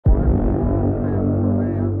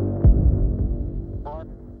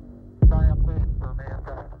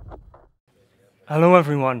Hello,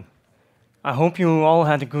 everyone. I hope you all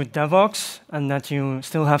had a good DevOps and that you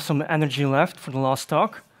still have some energy left for the last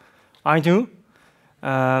talk. I do.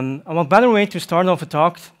 And what better way to start off a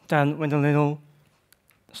talk than with a little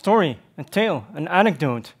story, a tale, an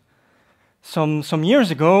anecdote. Some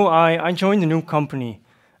years ago, I joined a new company.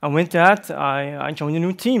 And with that, I joined a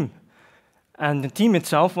new team. And the team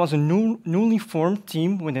itself was a newly formed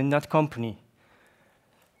team within that company.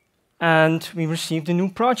 And we received a new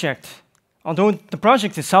project. Although the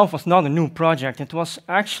project itself was not a new project, it was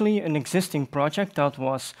actually an existing project that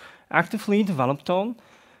was actively developed on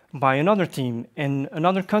by another team in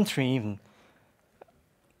another country even.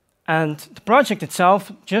 And the project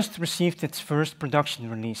itself just received its first production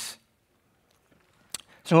release.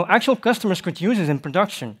 So actual customers could use it in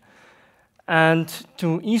production. And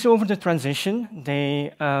to ease over the transition,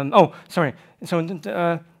 So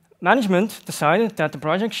management decided that the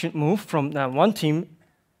project should move from one team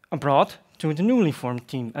abroad to the newly formed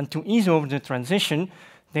team. And to ease over the transition,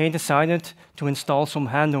 they decided to install some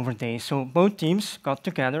handover days. So both teams got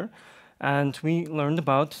together and we learned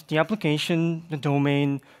about the application, the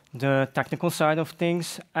domain, the technical side of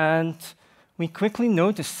things, and we quickly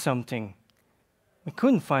noticed something. We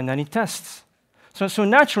couldn't find any tests. So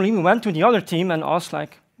naturally, we went to the other team and asked,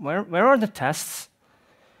 like, where are the tests?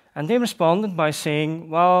 And they responded by saying,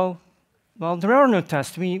 well, there are no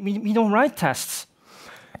tests. We don't write tests.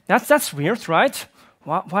 That's weird, right?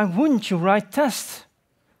 Why wouldn't you write tests?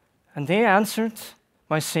 And they answered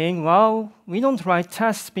by saying, well, we don't write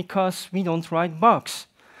tests because we don't write bugs.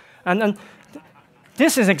 And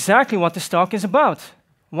this is exactly what this talk is about.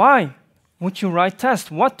 Why would you write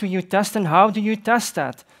tests? What do you test and how do you test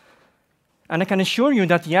that? And I can assure you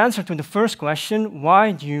that the answer to the first question,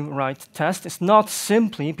 why do you write tests, is not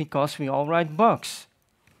simply because we all write bugs.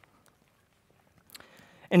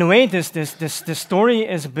 In a way, this story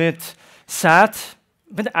is a bit sad,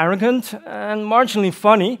 a bit arrogant, and marginally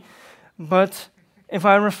funny, but if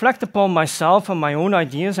I reflect upon myself and my own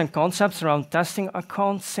ideas and concepts around testing, I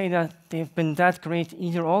can't say that they've been that great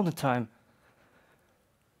either all the time.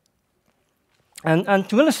 And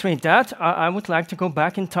to illustrate that, I would like to go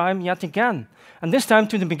back in time yet again, and this time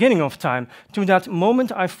to the beginning of time, to that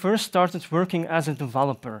moment I first started working as a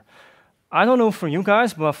developer. I don't know for you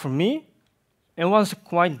guys, but for me, it was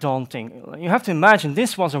quite daunting. You have to imagine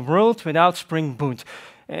this was a world without Spring Boot.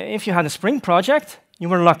 If you had a Spring project, you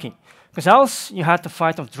were lucky, because else you had to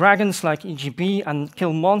fight off dragons like EGB and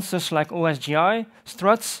kill monsters like OSGI,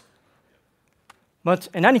 struts. But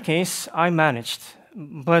in any case, I managed.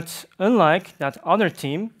 But unlike that other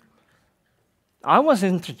team, I was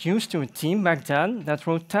introduced to a team back then that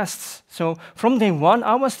wrote tests. So from day one,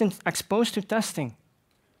 I was exposed to testing.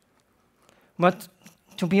 But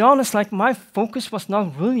to be honest, like, my focus was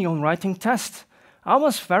not really on writing tests. I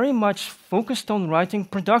was very much focused on writing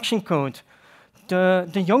production code.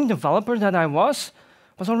 The young developer that I was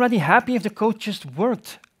already happy if the code just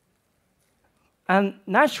worked. And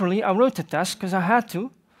naturally, I wrote the test because I had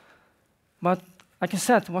to. But like I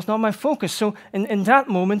said, it was not my focus. So in that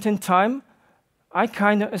moment in time, I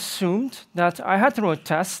kind of assumed that I had to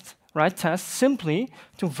write tests simply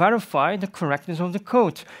to verify the correctness of the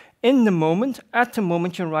code. In the moment, at the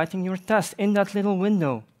moment you're writing your test, in that little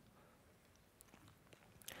window.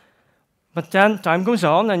 But then time goes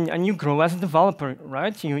on and you grow as a developer,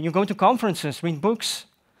 right? You go to conferences, read books,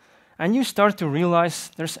 and you start to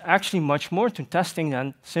realize there's actually much more to testing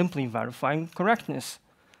than simply verifying correctness.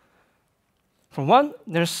 For one,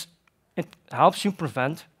 it helps you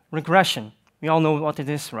prevent regression. We all know what it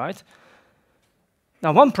is, right?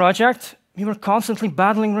 Now, one project, we were constantly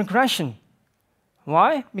battling regression.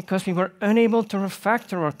 Why? Because we were unable to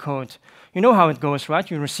refactor our code. You know how it goes, right?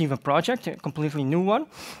 You receive a project, a completely new one,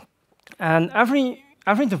 and every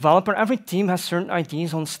developer, every team has certain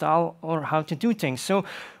ideas on style or how to do things. So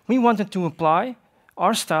we wanted to apply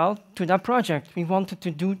our style to that project. We wanted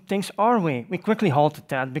to do things our way. We quickly halted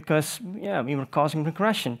that because, we were causing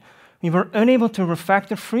regression. We were unable to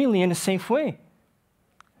refactor freely in a safe way.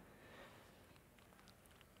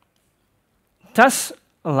 Tests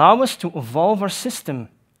allow us to evolve our system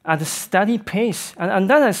at a steady pace, and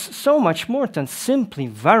that is so much more than simply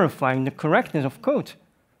verifying the correctness of code.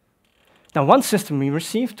 Now, one system we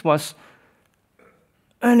received was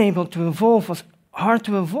unable to evolve, was hard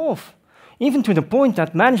to evolve, even to the point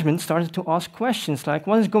that management started to ask questions like,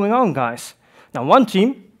 what is going on, guys? Now, one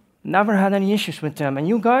team never had any issues with them, and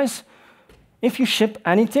you guys, if you ship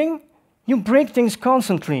anything, you break things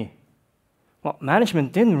constantly. What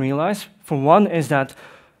management didn't realize, for one, is that,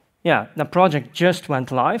 the project just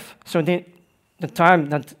went live, so the time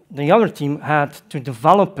that the other team had to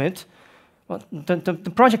develop it, well,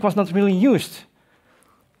 the project was not really used.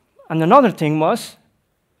 And another thing was,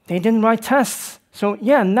 they didn't write tests. So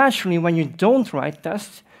yeah, naturally, when you don't write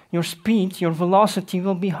tests, your speed, your velocity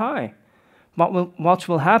will be high. But what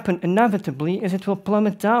will happen inevitably is it will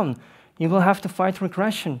plummet down. You will have to fight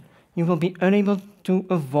regression. You will be unable to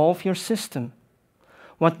evolve your system.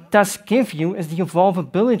 What tests give you is the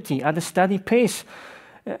evolvability at a steady pace.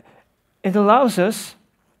 It allows us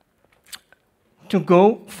to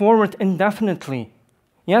go forward indefinitely.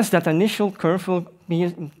 Yes, that initial curve will be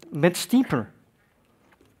a bit steeper.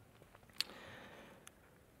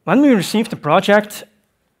 When we received the project,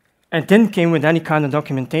 it didn't come with any kind of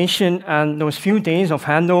documentation, and those few days of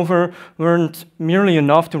handover weren't merely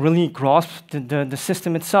enough to really grasp the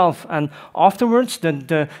system itself. And afterwards,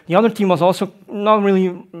 the other team was also not really,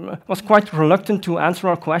 was quite reluctant to answer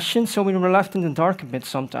our questions, so we were left in the dark a bit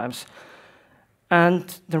sometimes.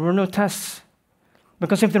 And there were no tests.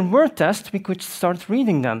 Because if there were tests, we could start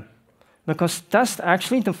reading them. Because tests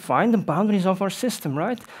actually define the boundaries of our system,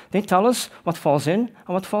 right? They tell us what falls in and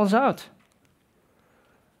what falls out.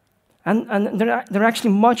 And they're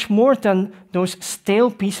actually much more than those stale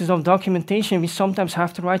pieces of documentation we sometimes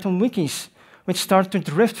have to write on wikis, which start to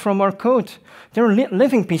drift from our code. They're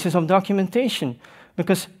living pieces of documentation,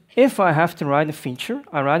 because if I have to write a feature,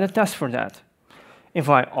 I write a test for that. If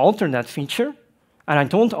I alter that feature, and I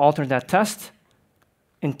don't alter that test,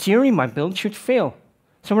 in theory, my build should fail.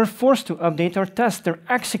 So we're forced to update our tests. They're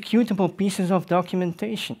executable pieces of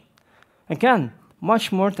documentation. Again,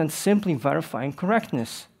 much more than simply verifying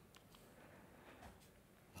correctness.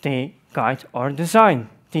 They guide our design.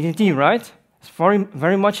 TDD, right? It's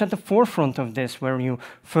very much at the forefront of this, where you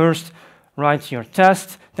first write your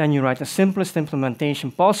test, then you write the simplest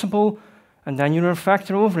implementation possible, and then you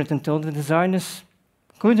refactor over it until the design is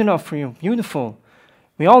good enough for you, beautiful.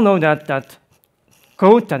 We all know that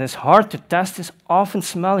code that is hard to test is often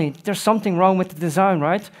smelly. There's something wrong with the design,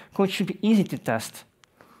 right? Code should be easy to test.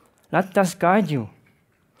 Let tests guide you.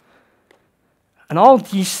 And all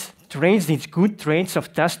these traits, these good traits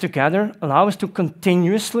of test together, allow us to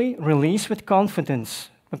continuously release with confidence,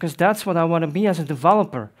 because that's what I want to be as a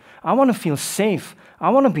developer. I want to feel safe. I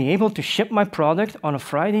want to be able to ship my product on a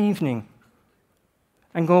Friday evening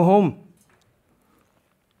and go home.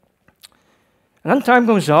 And then time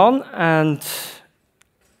goes on, and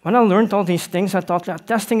when I learned all these things, I thought that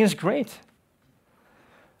testing is great.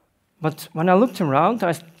 But when I looked around,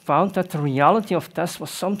 I found that the reality of tests was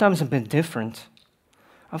sometimes a bit different.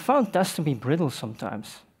 I found tests to be brittle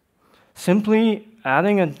sometimes. Simply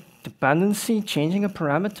adding a dependency, changing a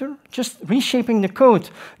parameter, just reshaping the code,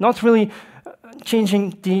 not really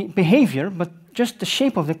changing the behavior, but just the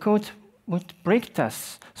shape of the code would break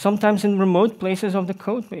tests, sometimes in remote places of the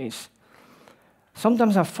code base.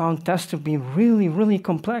 Sometimes I found tests to be really, really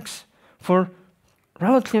complex for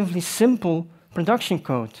relatively simple production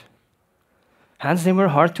code. Hence, they were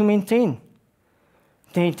hard to maintain.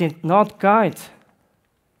 They did not guide.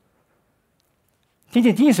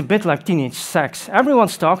 TDD is a bit like teenage sex.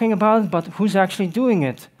 Everyone's talking about it, but who's actually doing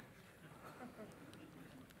it?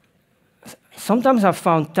 Sometimes I've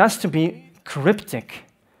found tests to be cryptic.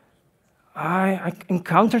 I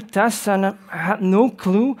encountered tests and I had no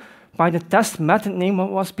clue by the test method name what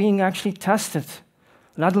was being actually tested,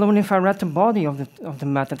 let alone if I read the body of the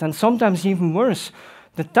method. And sometimes even worse,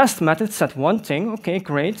 the test method said one thing, okay,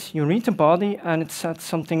 great, you read the body and it said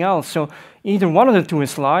something else. So either one of the two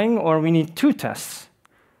is lying or we need two tests.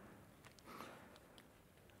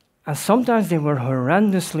 And sometimes they were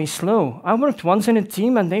horrendously slow. I worked once in a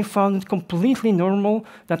team and they found it completely normal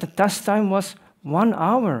that the test time was 1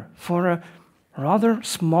 hour for a rather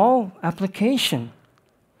small application.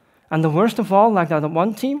 And the worst of all, like that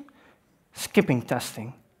one team, skipping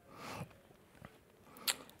testing.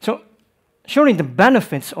 So surely the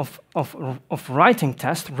benefits of writing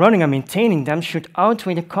tests, running and maintaining them, should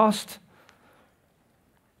outweigh the cost.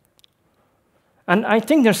 And I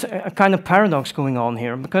think there's a kind of paradox going on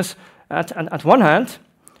here, because at one hand,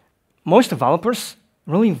 most developers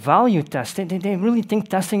really value testing. They really think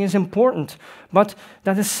testing is important, but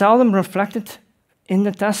that is seldom reflected in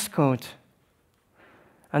the test code.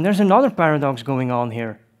 And there's another paradox going on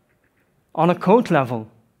here, on a code level.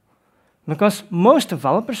 Because most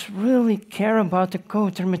developers really care about the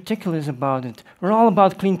code, they're meticulous about it. We're all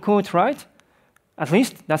about clean code, right? At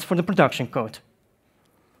least that's for the production code.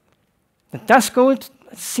 The test code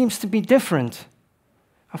seems to be different.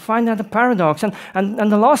 I find that a paradox. And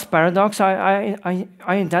the last paradox I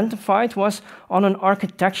identified was on an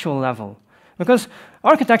architectural level. Because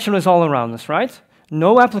architecture is all around us, right?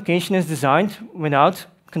 No application is designed without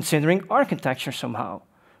considering architecture somehow.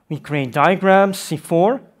 We create diagrams,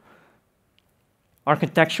 C4,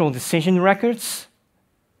 architectural decision records.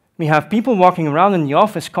 We have people walking around in the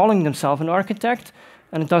office calling themselves an architect,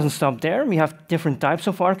 and it doesn't stop there. We have different types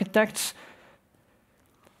of architects: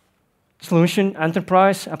 solution,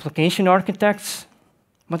 enterprise, application architects.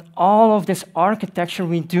 But all of this architecture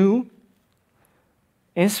we do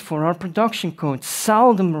is for our production code.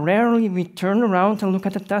 Seldom, rarely, we turn around and look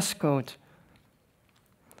at the test code.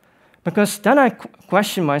 Because then I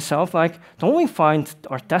question myself, like, don't we find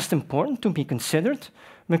our test important to be considered?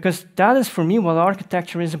 Because that is, for me, what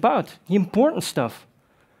architecture is about, the important stuff.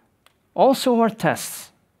 Also our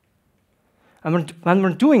tests. And when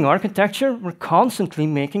we're doing architecture, we're constantly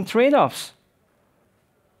making trade-offs.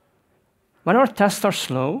 When our tests are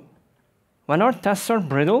slow, when our tests are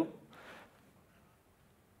brittle,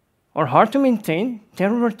 or hard to maintain,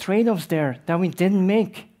 there were trade-offs there that we didn't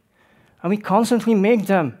make. And we constantly make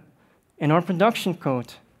them in our production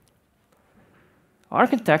code.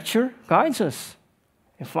 Architecture guides us.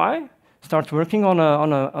 If I start working on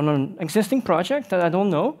an existing project that I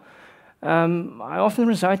don't know, I often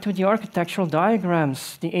resort to the architectural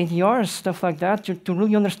diagrams, the ADRs, stuff like that, to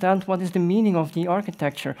really understand what is the meaning of the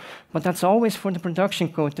architecture. But that's always for the production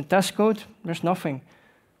code. The test code, there's nothing.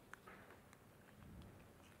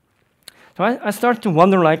 So I start to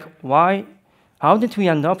wonder, like, how did we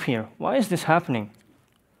end up here? Why is this happening?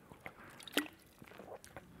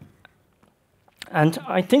 And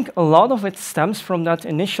I think a lot of it stems from that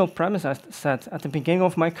initial premise I said at the beginning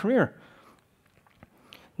of my career,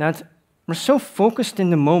 that we're so focused in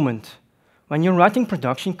the moment when you're writing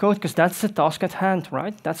production code, because that's the task at hand,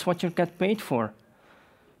 right? That's what you get paid for.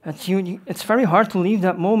 And it's very hard to leave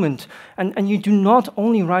that moment. And you do not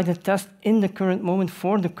only write a test in the current moment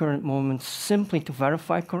for the current moment, simply to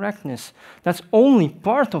verify correctness. That's only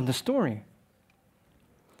part of the story.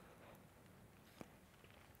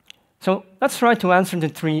 So let's try to answer the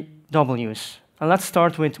 3 W's. And let's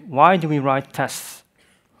start with, why do we write tests?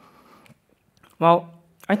 Well,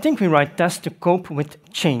 I think we write tests to cope with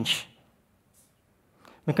change.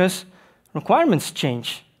 Because requirements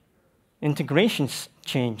change, integrations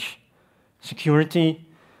change, security,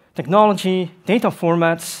 technology, data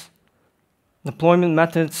formats, deployment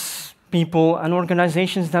methods, people, and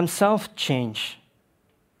organizations themselves change.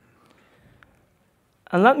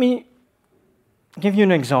 And let me give you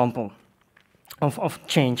an example of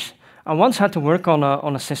change. I once had to work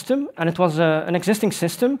on a system, and it was an existing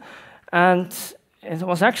system, and it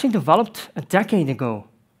was actually developed a decade ago.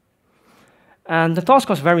 And the task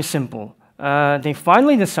was very simple. They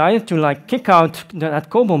finally decided to kick out that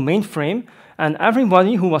COBOL mainframe, and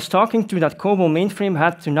everybody who was talking to that COBOL mainframe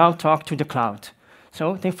had to now talk to the cloud.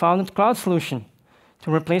 So they found a cloud solution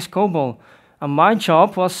to replace COBOL. And my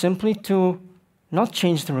job was simply to not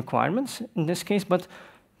change the requirements in this case, but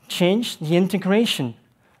change the integration.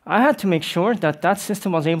 I had to make sure that that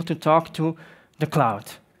system was able to talk to the cloud.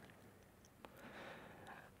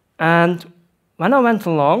 And when I went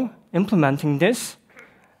along implementing this,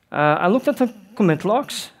 I looked at the commit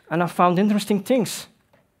logs, and I found interesting things.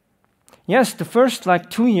 Yes, the first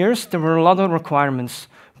 2 years, there were a lot of requirements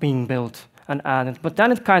being built and added, but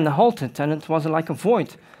then it kind of halted, and it was like a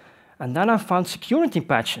void. And then I found security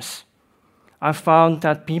patches. I found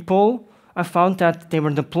that they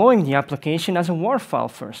were deploying the application as a WAR file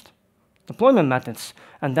first, deployment methods,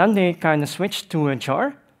 and then they kind of switched to a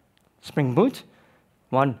jar, Spring Boot,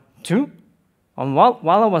 1, 2. And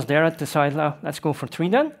while I was there, I decided, let's go for 3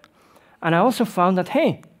 then. And I also found that,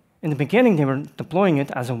 hey, in the beginning, they were deploying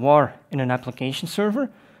it as a WAR in an application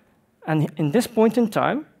server. And in this point in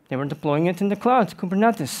time, they were deploying it in the cloud,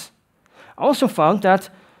 Kubernetes. I also found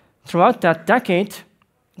that throughout that decade,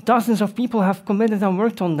 dozens of people have committed and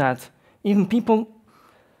worked on that. Even people,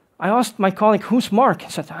 I asked my colleague, who's Mark?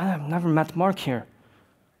 He said, I've never met Mark here.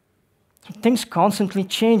 So things constantly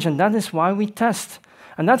change, and that is why we test.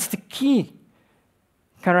 And that's the key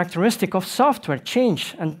characteristic of software,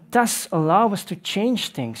 change. And tests allow us to change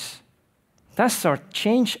things. Tests are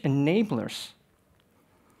change enablers.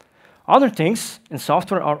 Other things in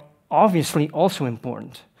software are obviously also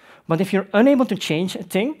important. But if you're unable to change a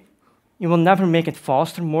thing, you will never make it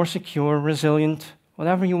faster, more secure, resilient,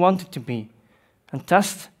 whatever you want it to be. And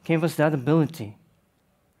tests give us that ability.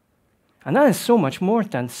 And that is so much more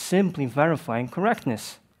than simply verifying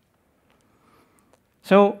correctness.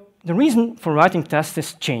 So the reason for writing tests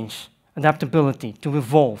is change, adaptability, to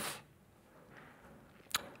evolve.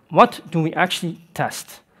 What do we actually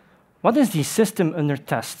test? What is the system under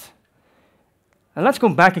test? And let's go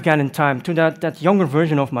back again in time to that younger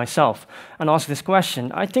version of myself and ask this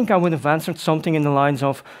question. I think I would have answered something in the lines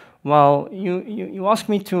of, well, you asked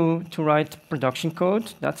me to write production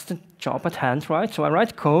code. That's the job at hand, right? So I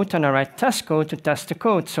write code, and I write test code to test the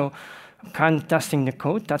code. So I'm kind of testing the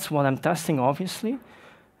code. That's what I'm testing, obviously.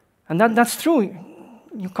 And that's true.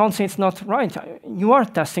 You can't say it's not right. You are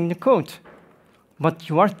testing the code. But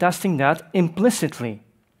you are testing that implicitly.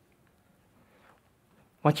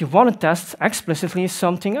 What you want to test explicitly is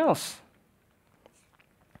something else.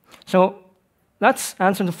 So let's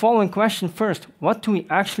answer the following question first. What do we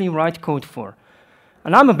actually write code for?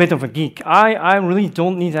 And I'm a bit of a geek. I really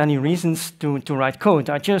don't need any reasons to write code.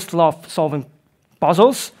 I just love solving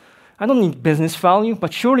puzzles. I don't need business value,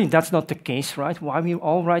 but surely that's not the case, right? Why we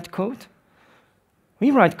all write code? We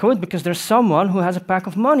write code because there's someone who has a pack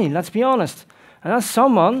of money, let's be honest. And that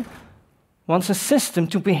someone wants a system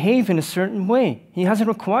to behave in a certain way. He has a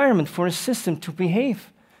requirement for a system to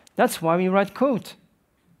behave. That's why we write code.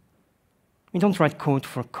 We don't write code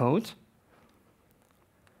for code.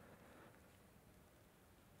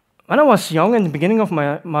 When I was young, in the beginning of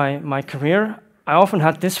my career, I often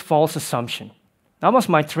had this false assumption. That was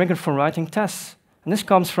my trigger for writing tests. And this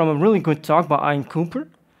comes from a really good talk by Ian Cooper.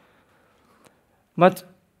 But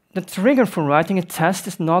the trigger for writing a test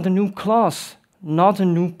is not a new class, not a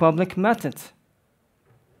new public method.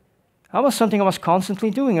 That was something I was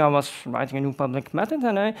constantly doing. I was writing a new public method,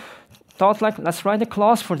 and I thought, like, let's write a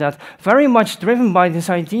class for that. Very much driven by this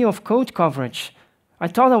idea of code coverage. I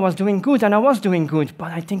thought I was doing good, and I was doing good,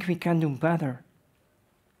 but I think we can do better.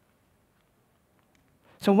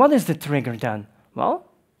 So what is the trigger then? Well,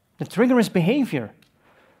 the trigger is behavior.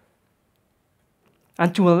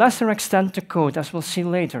 And to a lesser extent the code, as we'll see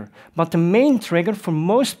later. But the main trigger for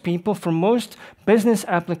most people, for most business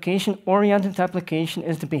application-oriented application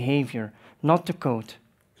is the behavior, not the code.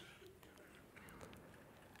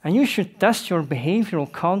 And you should test your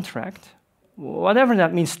behavioral contract, whatever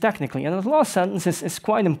that means technically. And the last sentence is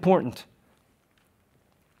quite important.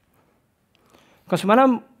 Because when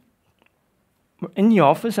I'm in the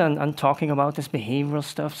office and talking about this behavioral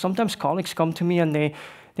stuff, sometimes colleagues come to me and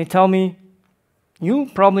they tell me, you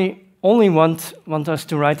probably only want us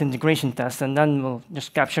to write integration tests and then we'll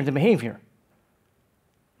just capture the behavior.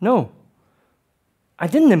 No, I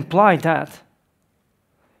didn't imply that.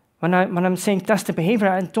 When I'm saying test the behavior,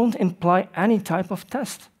 I don't imply any type of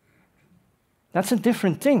test. That's a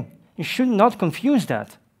different thing. You should not confuse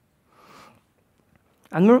that.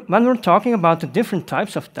 And when we're talking about the different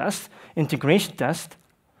types of tests, integration test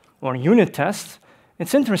or unit test,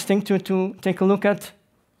 it's interesting to take a look at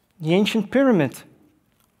the ancient pyramid.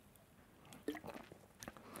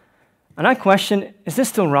 And I question, is this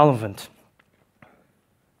still relevant?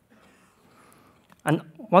 And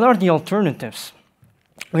what are the alternatives?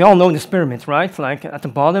 We all know this pyramid, right? Like at the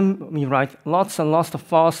bottom, we write lots and lots of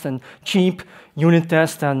fast and cheap unit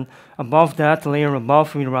tests, and above that, layer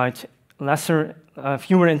above, we write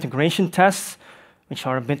fewer integration tests, which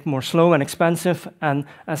are a bit more slow and expensive, and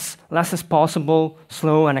as less as possible,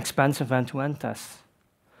 slow and expensive end-to-end tests.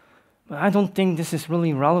 But I don't think this is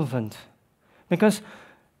really relevant, because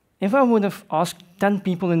if I would have asked 10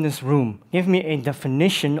 people in this room, give me a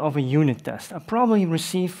definition of a unit test, I'd probably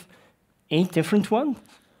receive 8 different ones.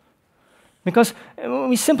 Because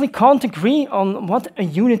we simply can't agree on what a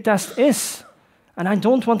unit test is. And I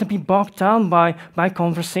don't want to be bogged down by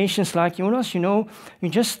conversations like, Jonas, you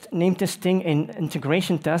just named this thing an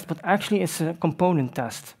integration test, but actually it's a component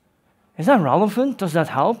test. Is that relevant? Does that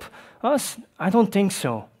help us? I don't think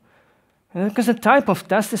so. Because the type of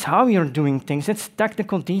test is how you're doing things. It's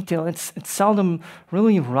technical detail. It's seldom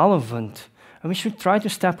really relevant. And we should try to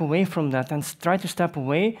step away from that and try to step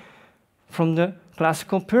away from the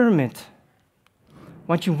classical pyramid.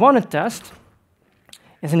 What you want to test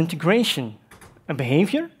is an integration, a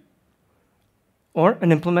behavior, or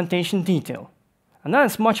an implementation detail. And that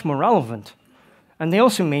is much more relevant. And they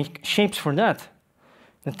also make shapes for that.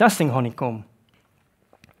 The testing honeycomb.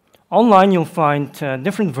 Online, you'll find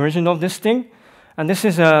different versions of this thing. And this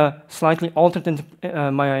is a slightly altered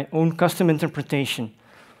my own custom interpretation.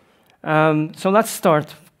 So let's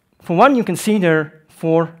start. For one, you can see there are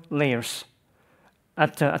 4 layers.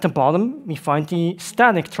 At the bottom, we find the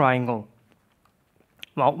static triangle.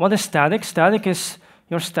 Well, what is static? Static is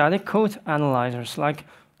your static code analyzers, like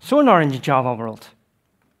Sonar in the Java world.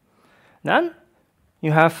 Then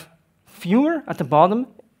you have fewer, at the bottom,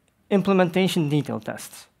 implementation detail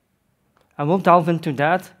tests. And we'll delve into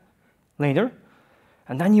that later.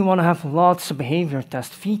 And then you want to have lots of behavior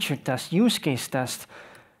tests, feature tests, use case tests.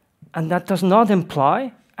 And that does not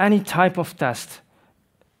imply any type of test.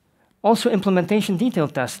 Also, implementation detail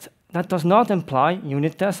test. That does not imply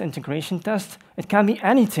unit test, integration test. It can be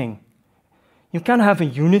anything. You can have a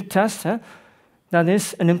unit test that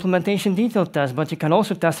is an implementation detail test, but you can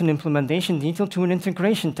also test an implementation detail to an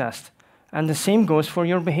integration test. And the same goes for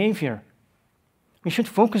your behavior. We should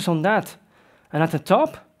focus on that. And at the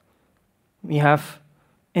top, we have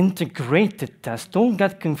integrated test. Don't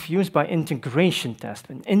get confused by integration test,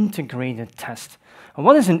 an integrated test. And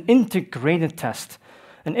what is an integrated test?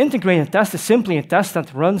 An integrated test is simply a test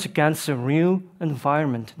that runs against a real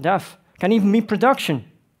environment. Dev can even be production.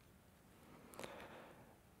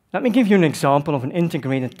 Let me give you an example of an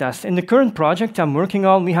integrated test. In the current project I'm working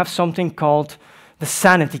on, we have something called the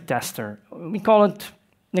sanity tester. We call it,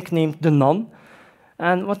 nicknamed the Nun.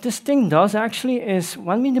 And what this thing does actually is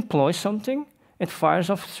when we deploy something, it fires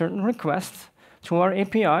off certain requests to our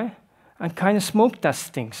API and kind of smoke tests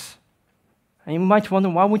things. And you might wonder,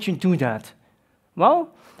 why would you do that?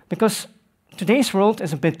 Well, because today's world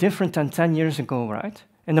is a bit different than 10 years ago, right?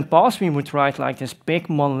 In the past, we would write like this big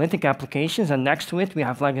monolithic applications, and next to it, we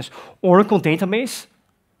have like this Oracle database.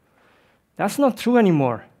 That's not true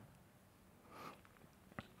anymore.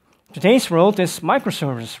 Today's world is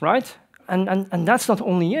microservice, right? And that's not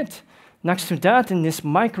only it. Next to that, in this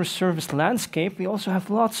microservice landscape, we also have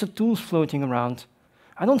lots of tools floating around.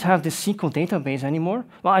 I don't have this SQL database anymore.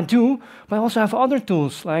 Well, I do, but I also have other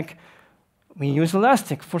tools, like we use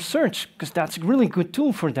Elastic for search, because that's a really good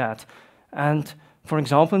tool for that. And for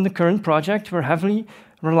example, in the current project, we're heavily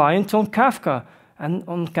reliant on Kafka. And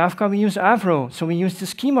on Kafka, we use Avro, so we use the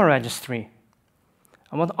schema registry.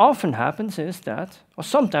 And what often happens is that, or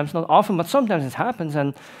sometimes, not often, but sometimes it happens,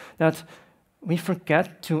 and that we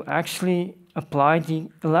forget to actually apply the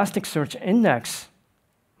Elasticsearch index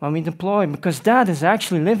when we deploy, because that is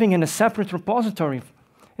actually living in a separate repository.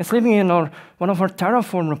 It's living in one of our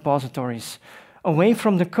Terraform repositories, away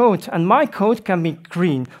from the code. And my code can be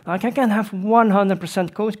green. Like I can have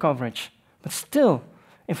 100% code coverage. But still,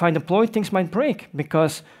 if I deploy, things might break,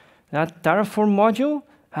 because that Terraform module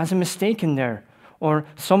has a mistake in there, or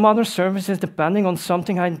some other service is depending on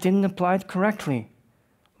something I didn't apply it correctly.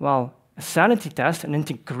 Well, a sanity test, an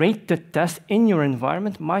integrated test in your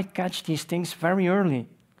environment might catch these things very early,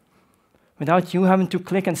 without you having to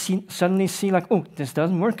click and suddenly see like, oh, this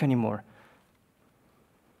doesn't work anymore.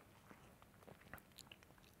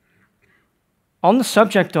 On the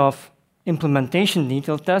subject of implementation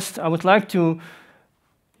detail tests, I would like to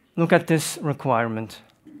look at this requirement.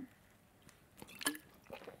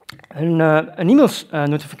 An email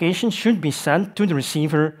notification should be sent to the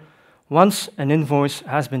receiver once an invoice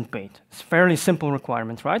has been paid. It's a fairly simple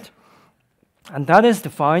requirement, right? And that is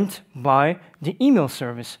defined by the email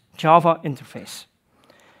service Java interface.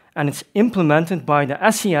 And it's implemented by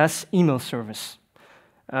the SES email service.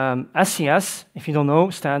 SES, if you don't know,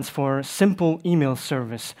 stands for Simple Email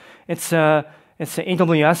Service. It's an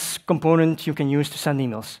AWS component you can use to send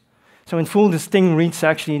emails. So in full, this thing reads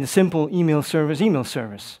actually the Simple Email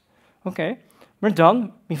Service. Okay, we're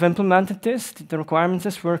done. We've implemented this. The requirement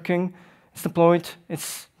is working. It's deployed.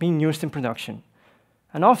 It's being used in production.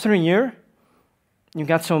 And after a year, you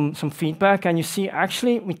get some feedback, and you see,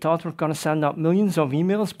 actually, we thought we're going to send out millions of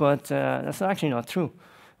emails, but that's actually not true.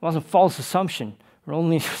 It was a false assumption. We're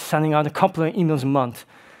only sending out a couple of emails a month.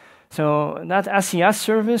 So that SES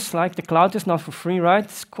service, like the cloud, is not for free, right?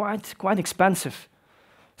 It's quite expensive.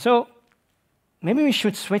 So maybe we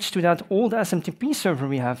should switch to that old SMTP server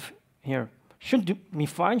we have here. Should be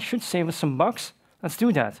fine, should save us some bucks. Let's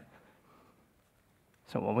do that.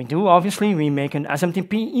 So what we do, obviously, we make an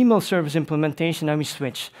SMTP email service implementation and we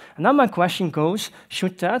switch. And now my question goes,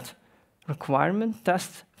 should that requirement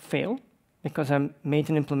test fail because I made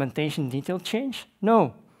an implementation detail change?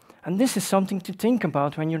 No. And this is something to think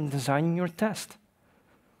about when you're designing your test.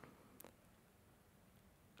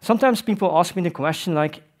 Sometimes people ask me the question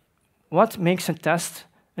like, what makes a test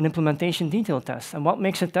an implementation detail test, and what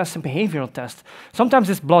makes a test a behavioral test? Sometimes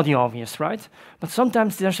it's bloody obvious, right? But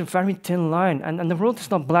sometimes there's a very thin line, and the world is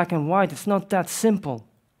not black and white. It's not that simple.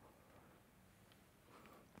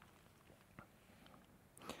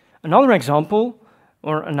 Another example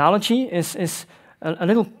or analogy is a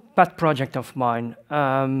little pet project of mine.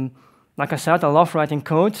 Like I said, I love writing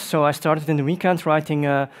code, so I started in the weekend writing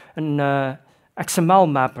an XML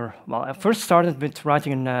mapper. Well, I first started with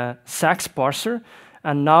writing a SAX parser,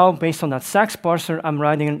 and now, based on that SAX parser, I'm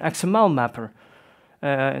writing an XML mapper.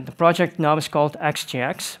 The project now is called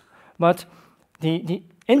XJX, but the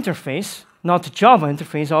interface, not the Java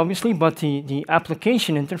interface, obviously, but the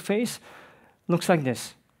application interface looks like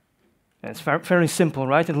this. It's very simple,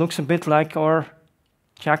 right? It looks a bit like our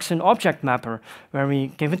Jackson object mapper, where we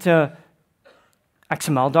give it a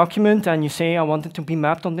XML document, and you say, I want it to be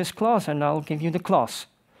mapped on this class, and I'll give you the class.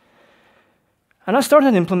 And I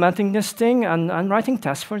started implementing this thing and writing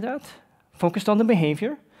tests for that, focused on the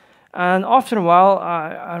behavior. And after a while,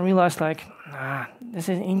 I realized, like, this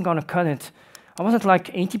ain't gonna cut it. I was at like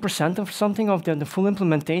 80% of something of the full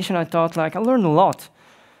implementation. I thought like, I learned a lot.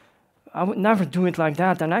 I would never do it like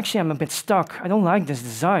that, and actually I'm a bit stuck. I don't like this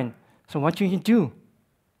design. So what do you do?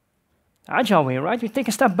 Agile way, right? You take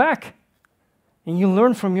a step back, and you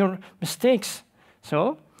learn from your mistakes.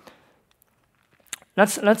 So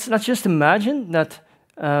let's just imagine that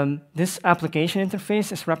this application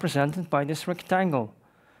interface is represented by this rectangle.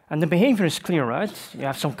 And the behavior is clear, right? You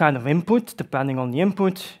have some kind of input. Depending on the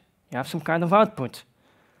input, you have some kind of output.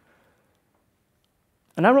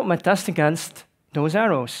 And I wrote my test against those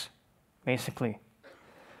arrows, basically.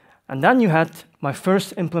 And then you had my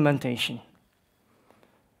first implementation.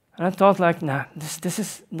 And I thought, like, nah, this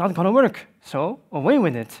is not going to work. So away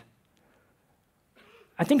with it.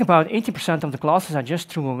 I think about 80% of the classes I just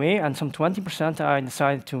threw away, and some 20% I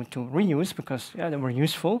decided to reuse because they were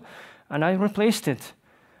useful, and I replaced it.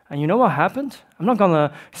 And you know what happened? I'm not going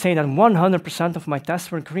to say that 100% of my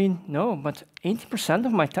tests were green. No, but 80%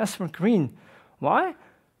 of my tests were green. Why?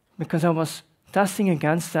 Because I was testing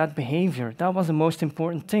against that behavior. That was the most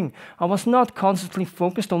important thing. I was not constantly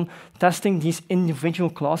focused on testing these individual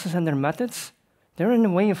classes and their methods. They're in a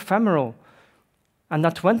way ephemeral. And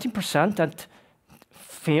that 20% that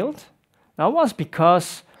failed, that was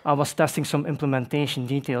because I was testing some implementation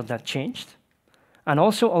detail that changed. And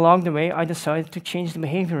also along the way, I decided to change the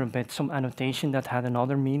behavior a bit, some annotation that had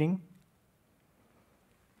another meaning.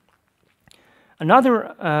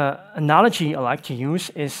 Another analogy I like to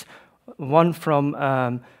use is one from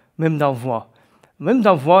Wim Delvoye. Wim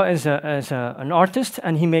Delvoye is an artist,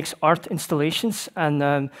 and he makes art installations.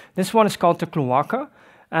 And this one is called the Cloaca,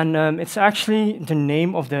 and it's actually the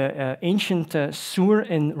name of the ancient sewer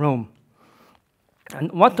in Rome.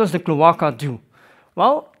 And what does the Cloaca do?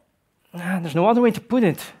 Well, there's no other way to put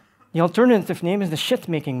it. The alternative name is the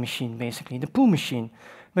shit-making machine, basically, the poo machine,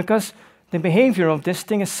 because the behavior of this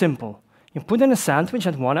thing is simple. You put in a sandwich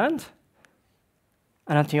at one end,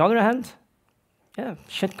 and at the other end,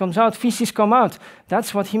 shit comes out, feces come out.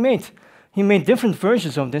 That's what he made. He made different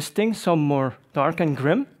versions of this thing, some more dark and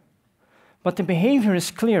grim, but the behavior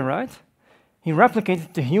is clear, right? He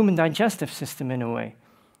replicated the human digestive system in a way.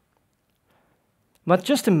 But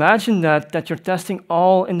just imagine that you're testing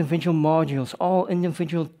all individual modules, all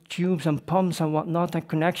individual tubes and pumps and whatnot and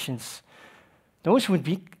connections. Those would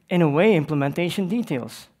be, in a way, implementation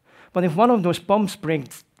details. But if one of those pumps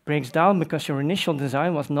breaks down because your initial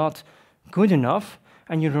design was not good enough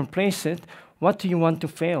and you replace it, what do you want to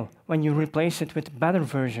fail when you replace it with a better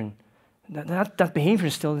version? That behavior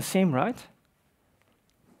is still the same, right?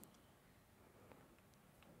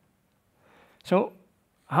 So,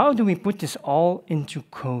 how do we put this all into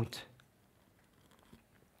code?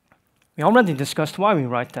 We already discussed why we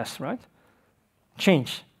write tests, right?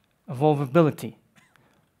 Change, evolvability.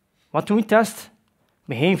 What do we test?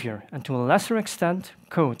 Behavior, and to a lesser extent,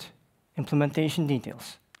 code, implementation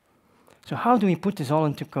details. So how do we put this all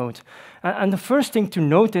into code? And the first thing to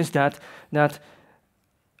note is that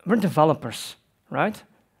we're developers, right?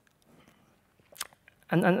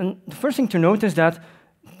 And the first thing to note is that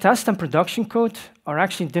test and production code are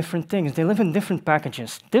actually different things. They live in different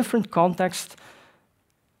packages, different context,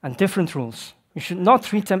 and different rules. You should not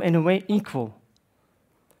treat them in a way equal.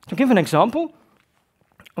 To give an example,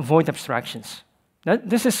 avoid abstractions.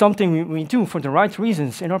 This is something we do for the right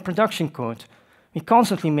reasons in our production code. We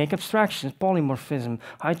constantly make abstractions, polymorphism,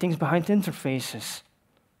 hide things behind interfaces.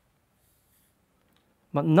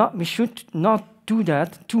 But we should not do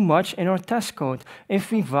that too much in our test code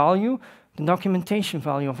if we value the documentation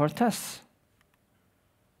value of our tests.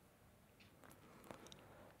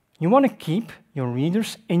 You want to keep your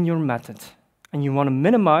readers in your method, and you want to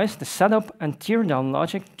minimize the setup and teardown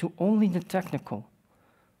logic to only the technical.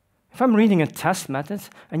 If I'm reading a test method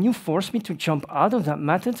and you force me to jump out of that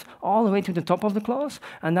method all the way to the top of the class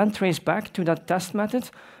and then trace back to that test method,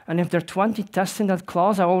 and if there are 20 tests in that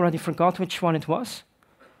class, I already forgot which one it was.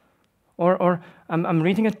 Or I'm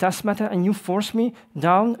reading a test method and you force me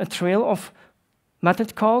down a trail of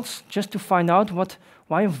method calls just to find out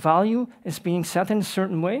why a value is being set in a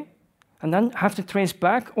certain way, and then have to trace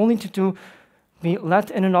back only to be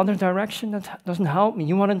led in another direction. That doesn't help me.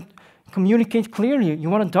 You want to communicate clearly. You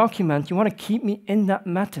want to document. You want to keep me in that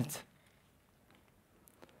method.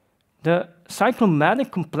 The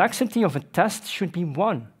cyclomatic complexity of a test should be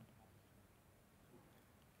 1.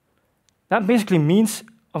 That basically means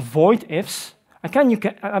avoid ifs.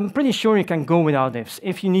 I'm pretty sure you can go without ifs.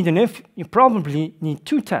 If you need an if, you probably need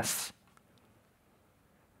 2 tests.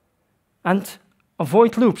 And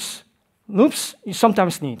avoid loops. Loops you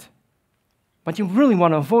sometimes need, but you really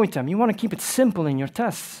want to avoid them. You want to keep it simple in your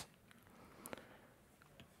tests.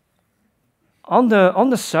 on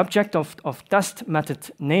the subject of test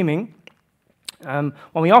method naming,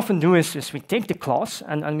 what we often do is we take the class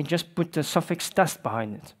and we just put the suffix test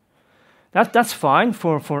behind it. That's fine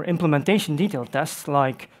for implementation detail tests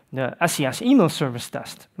like the SES email service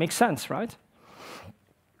test. Makes sense, right?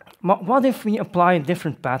 But what if we apply a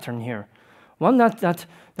different pattern here? One that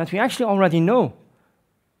we actually already know.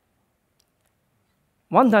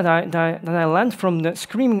 One that I learned from the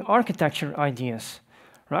screaming architecture ideas,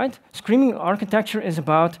 right? Screaming architecture is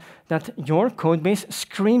about that your code base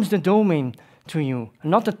screams the domain to you,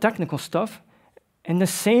 not the technical stuff. In the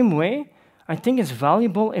same way, I think it's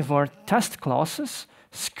valuable if our test classes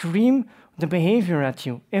scream the behavior at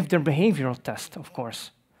you, if they're behavioral tests, of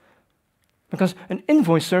course. Because an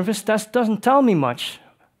invoice service test doesn't tell me much.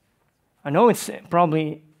 I know it's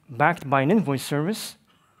probably backed by an invoice service,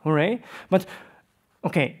 hooray, but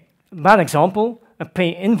okay, bad example, a pay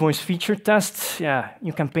invoice feature test, yeah,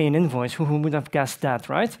 you can pay an invoice, who would have guessed that,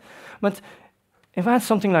 right? But if I had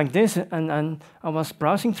something like this and I was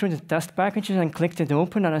browsing through the test packages and clicked it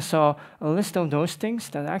open and I saw a list of those things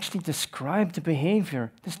that actually describe the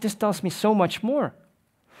behavior, this tells me so much more.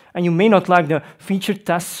 And you may not like the feature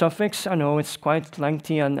test suffix, I know it's quite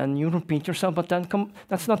lengthy and you repeat yourself, but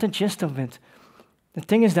that's not the gist of it. The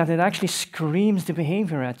thing is that it actually screams the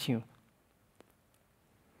behavior at you.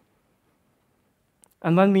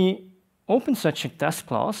 And when we open such a test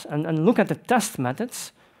class and look at the test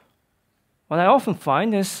methods, what I often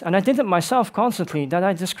find is, and I did it myself constantly, that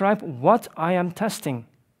I describe what I am testing.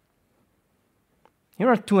 Here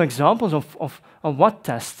are two examples of what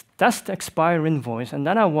test. Test expire invoice. And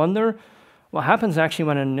then I wonder what happens actually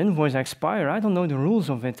when an invoice expires. I don't know the rules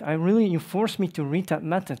of it. You force me to read that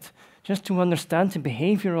method just to understand the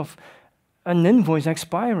behavior of an invoice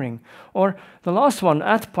expiring. Or the last one,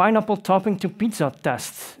 add pineapple topping to pizza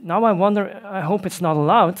test. Now I wonder, I hope it's not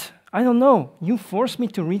allowed. I don't know. You force me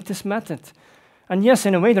to read this method. And yes,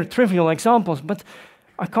 in a way, they're trivial examples, but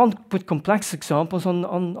I can't put complex examples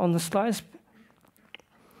on the slides.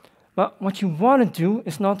 But what you want to do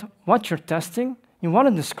is not what you're testing. You want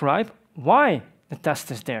to describe why the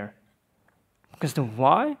test is there. Because the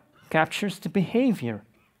why captures the behavior.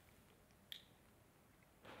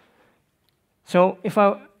 So if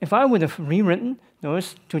I would have rewritten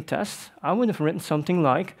those two tests, I would have written something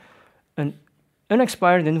like an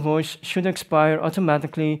unexpired invoice should expire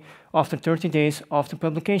automatically after 30 days after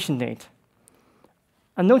publication date.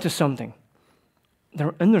 And notice something. There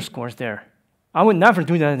are underscores there. I would never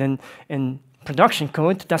do that in production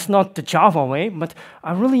code. That's not the Java way, but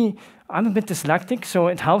I'm a bit dyslexic, so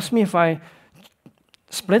it helps me if I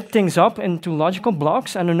split things up into logical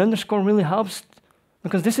blocks, and an underscore really helps,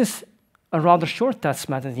 because this is a rather short test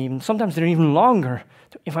method even. Sometimes they're even longer,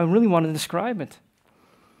 if I really want to describe it.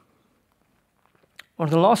 Or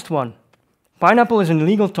the last one. Pineapple is an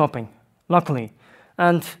illegal topping, luckily,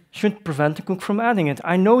 and should prevent the cook from adding it.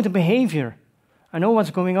 I know the behavior. I know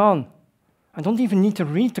what's going on. I don't even need to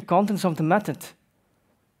read the contents of the method.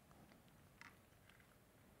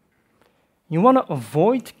 You want to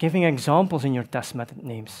avoid giving examples in your test method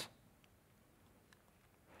names.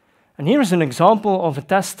 And here is an example of a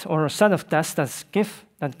test or a set of tests that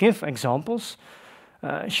give examples.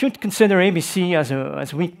 Should consider ABC as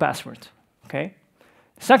a weak password. Okay.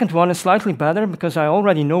 The second one is slightly better because I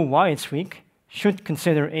already know why it's weak. Should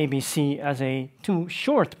consider ABC as a too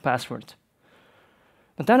short password.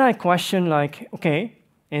 But then I question, like, okay,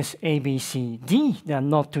 is ABCD then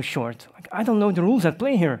not too short? Like, I don't know the rules at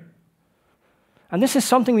play here. And this is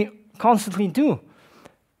something we constantly do.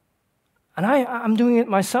 And I'm doing it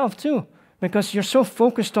myself too, because you're so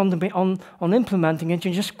focused on implementing it,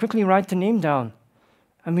 you just quickly write the name down.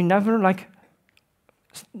 And we never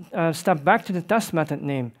step back to the test method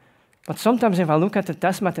name. But sometimes if I look at the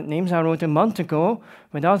test method names I wrote a month ago,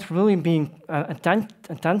 without really being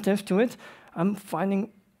attentive to it, I'm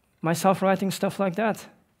finding myself writing stuff like that.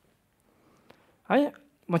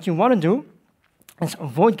 What you want to do is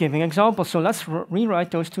avoid giving examples. So let's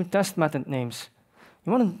rewrite those two test method names.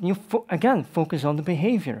 You want to, again, focus on the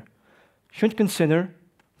behavior. Should consider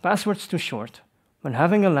passwords too short. When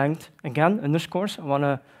having a length, again, underscores, I want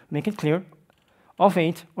to make it clear, of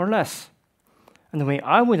 8 or less. And the way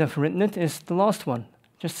I would have written it is the last one.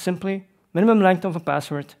 Just simply, minimum length of a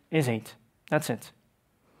password is 8. That's it.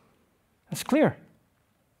 That's clear.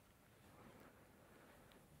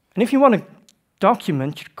 And if you want to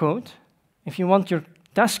document your code, if you want your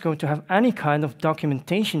test code to have any kind of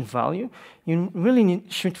documentation value, you really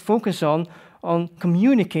should focus on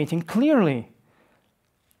communicating clearly.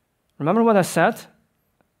 Remember what I said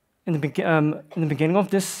in the beginning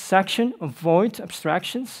of this section? Avoid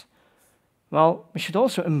abstractions. Well, we should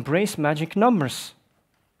also embrace magic numbers.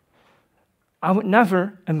 I would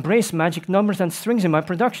never embrace magic numbers and strings in my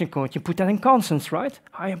production code. You put that in constants, right?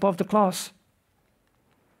 High above the class.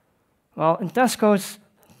 Well, in test codes,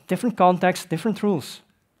 different context, different rules.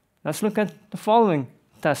 Let's look at the following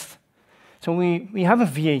test. So we have a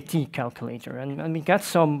VAT calculator, and we get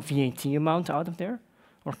some VAT amount out of there,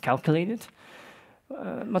 or calculate it.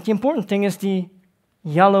 But the important thing is the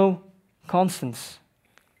yellow constants.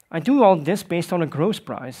 I do all this based on a gross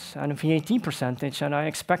price and a VAT percentage, and I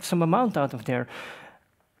expect some amount out of there.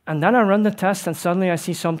 And then I run the test, and suddenly I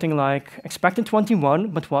see something like expected 21,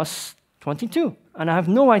 but was 22. And I have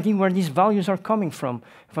no idea where these values are coming from.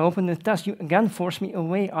 If I open the test, you again force me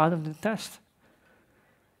away out of the test.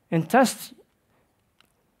 In tests,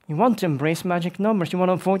 you want to embrace magic numbers. You want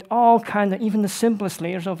to avoid all kind of, even the simplest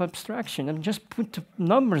layers of abstraction, and just put the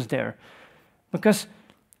numbers there. Because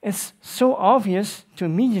it's so obvious to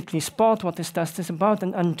immediately spot what this test is about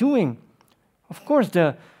and doing. Of course,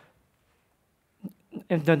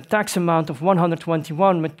 if the tax amount of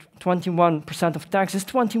 121 with 21% of tax is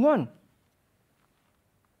 21.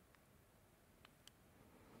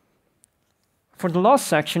 For the last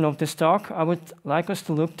section of this talk, I would like us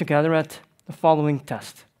to look together at the following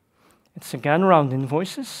test. It's again around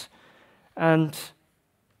invoices. And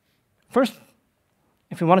first,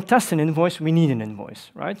 if we want to test an invoice, we need an invoice,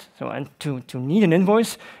 right? So, and to need an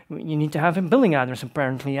invoice, you need to have a billing address,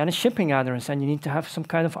 apparently, and a shipping address, and you need to have some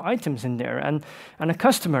kind of items in there, and a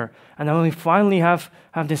customer. And then we finally have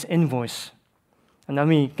this invoice. And then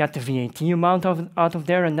we get the VAT amount out of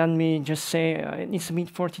there, and then we just say it needs to meet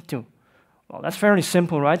 42. Well, that's fairly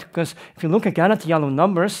simple, right? Because if you look again at the yellow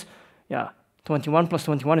numbers, yeah, 21 plus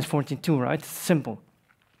 21 is 42, right? It's simple.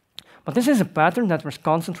 But this is a pattern that we're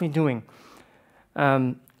constantly doing.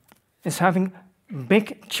 Is having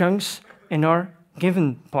big chunks in our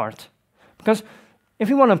given part. Because if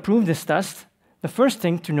we want to prove this test, the first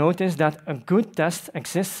thing to note is that a good test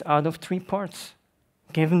exists out of 3 parts.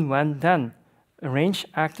 Given, when, then. Arrange,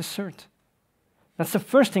 act, assert. That's the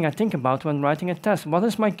first thing I think about when writing a test. What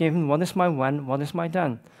is my given, what is my when, what is my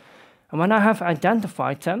then? And when I have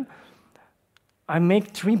identified them, I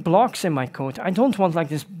make 3 blocks in my code. I don't want like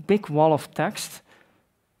this big wall of text.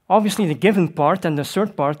 Obviously the given part and the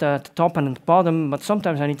assert part at the top and at the bottom, but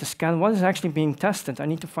sometimes I need to scan what is actually being tested. I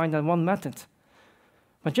need to find that one method.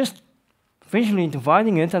 But just visually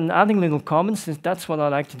dividing it and adding little comments, that's what I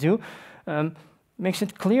like to do, makes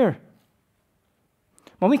it clear.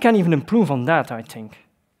 Well, we can even improve on that, I think.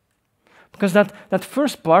 Because that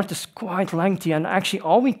first part is quite lengthy, and actually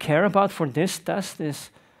all we care about for this test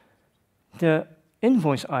is the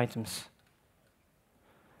invoice items.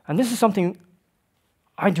 And this is something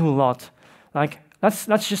I do a lot. Like, let's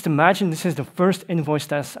just imagine this is the first invoice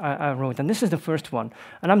test I wrote, and this is the first one.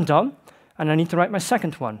 And I'm done, and I need to write my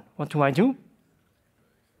second one. What do?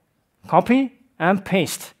 Copy and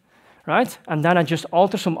paste. Right? And then I just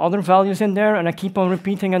alter some other values in there, and I keep on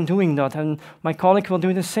repeating and doing that, and my colleague will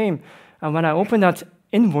do the same. And when I open that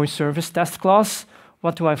invoice service test class,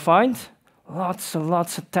 what do I find? Lots and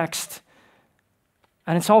lots of text.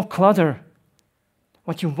 And it's all clutter.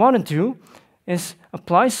 What you want to do is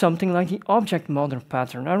apply something like the object model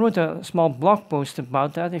pattern. I wrote a small blog post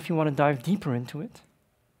about that if you want to dive deeper into it.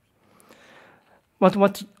 But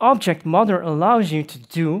what the object model allows you to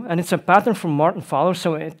do, and it's a pattern from Martin Fowler,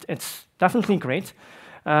 so it's definitely great,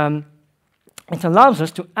 it allows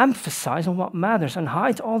us to emphasize on what matters and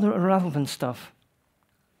hide all the irrelevant stuff.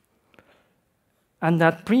 And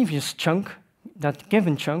that previous chunk, that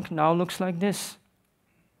given chunk, now looks like this.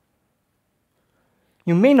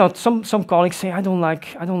 You may not, some colleagues say, I don't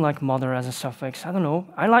like mother as a suffix. I don't know.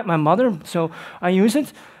 I like my mother, so I use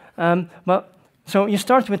it. So you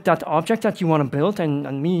start with that object that you want to build,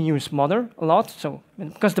 and me use mother a lot, so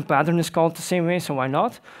because the pattern is called the same way, so why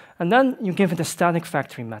not? And then you give it a static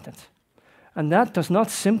factory method. And that does not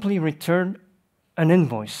simply return an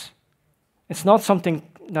invoice. It's not something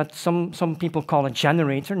that some people call a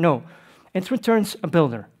generator. No, it returns a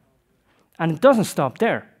builder. And it doesn't stop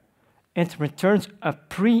there. It returns a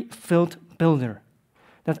pre-filled builder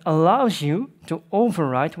that allows you to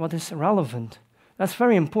override what is relevant. That's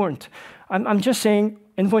very important. I'm just saying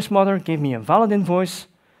invoice mother gave me a valid invoice,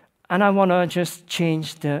 and I want to just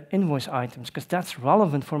change the invoice items because that's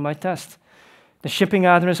relevant for my test. The shipping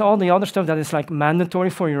address, all the other stuff that is like mandatory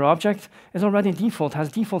for your object is already default,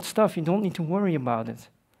 has default stuff. You don't need to worry about it.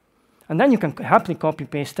 And then you can happily copy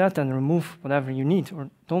paste that and remove whatever you need or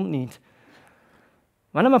don't need.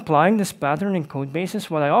 When I'm applying this pattern in codebases,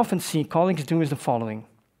 what I often see colleagues do is the following.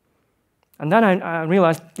 And then I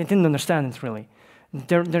realized they didn't understand it really.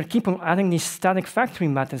 They keep on adding these static factory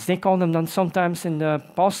methods. They call them then sometimes in the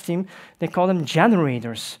POS team, they call them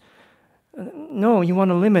generators. No, you want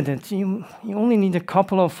to limit it. You only need a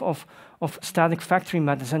couple of static factory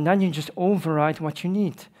methods, and then you just override what you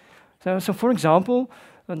need. So for example,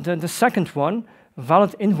 the second one,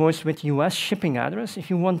 valid invoice with US shipping address. If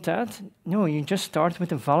you want that, no, you just start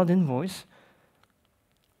with a valid invoice,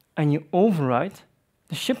 and you override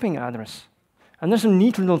the shipping address. And there's a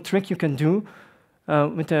neat little trick you can do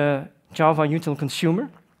with the Java util consumer,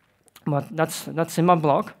 but that's in my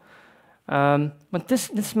blog. But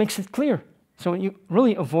this makes it clear. So you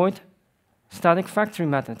really avoid static factory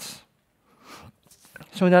methods.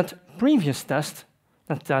 So that previous test,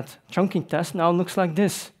 that chunking test, now looks like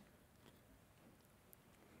this.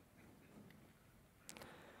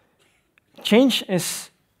 Change is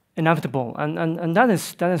inevitable, and that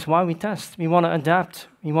is why we test. We want to adapt.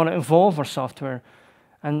 We want to evolve our software.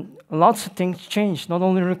 And lots of things change, not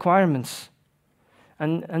only requirements.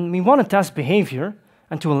 And we want to test behavior,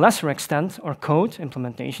 and to a lesser extent, our code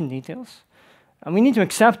implementation details. And we need to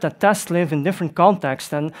accept that tests live in different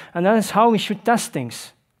contexts, and that is how we should test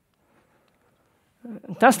things.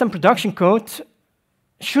 Test and production code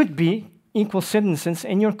should be equal citizens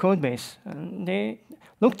in your code base. And they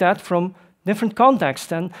looked at from different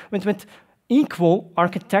contexts and with equal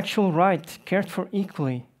architectural right, cared for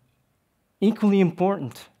equally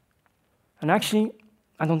important. And actually,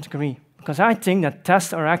 I don't agree, because I think that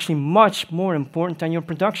tests are actually much more important than your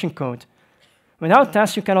production code. Without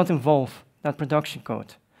tests, you cannot evolve that production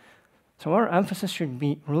code. So our emphasis should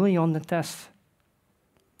be really on the test.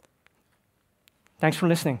 Thanks for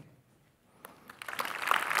listening.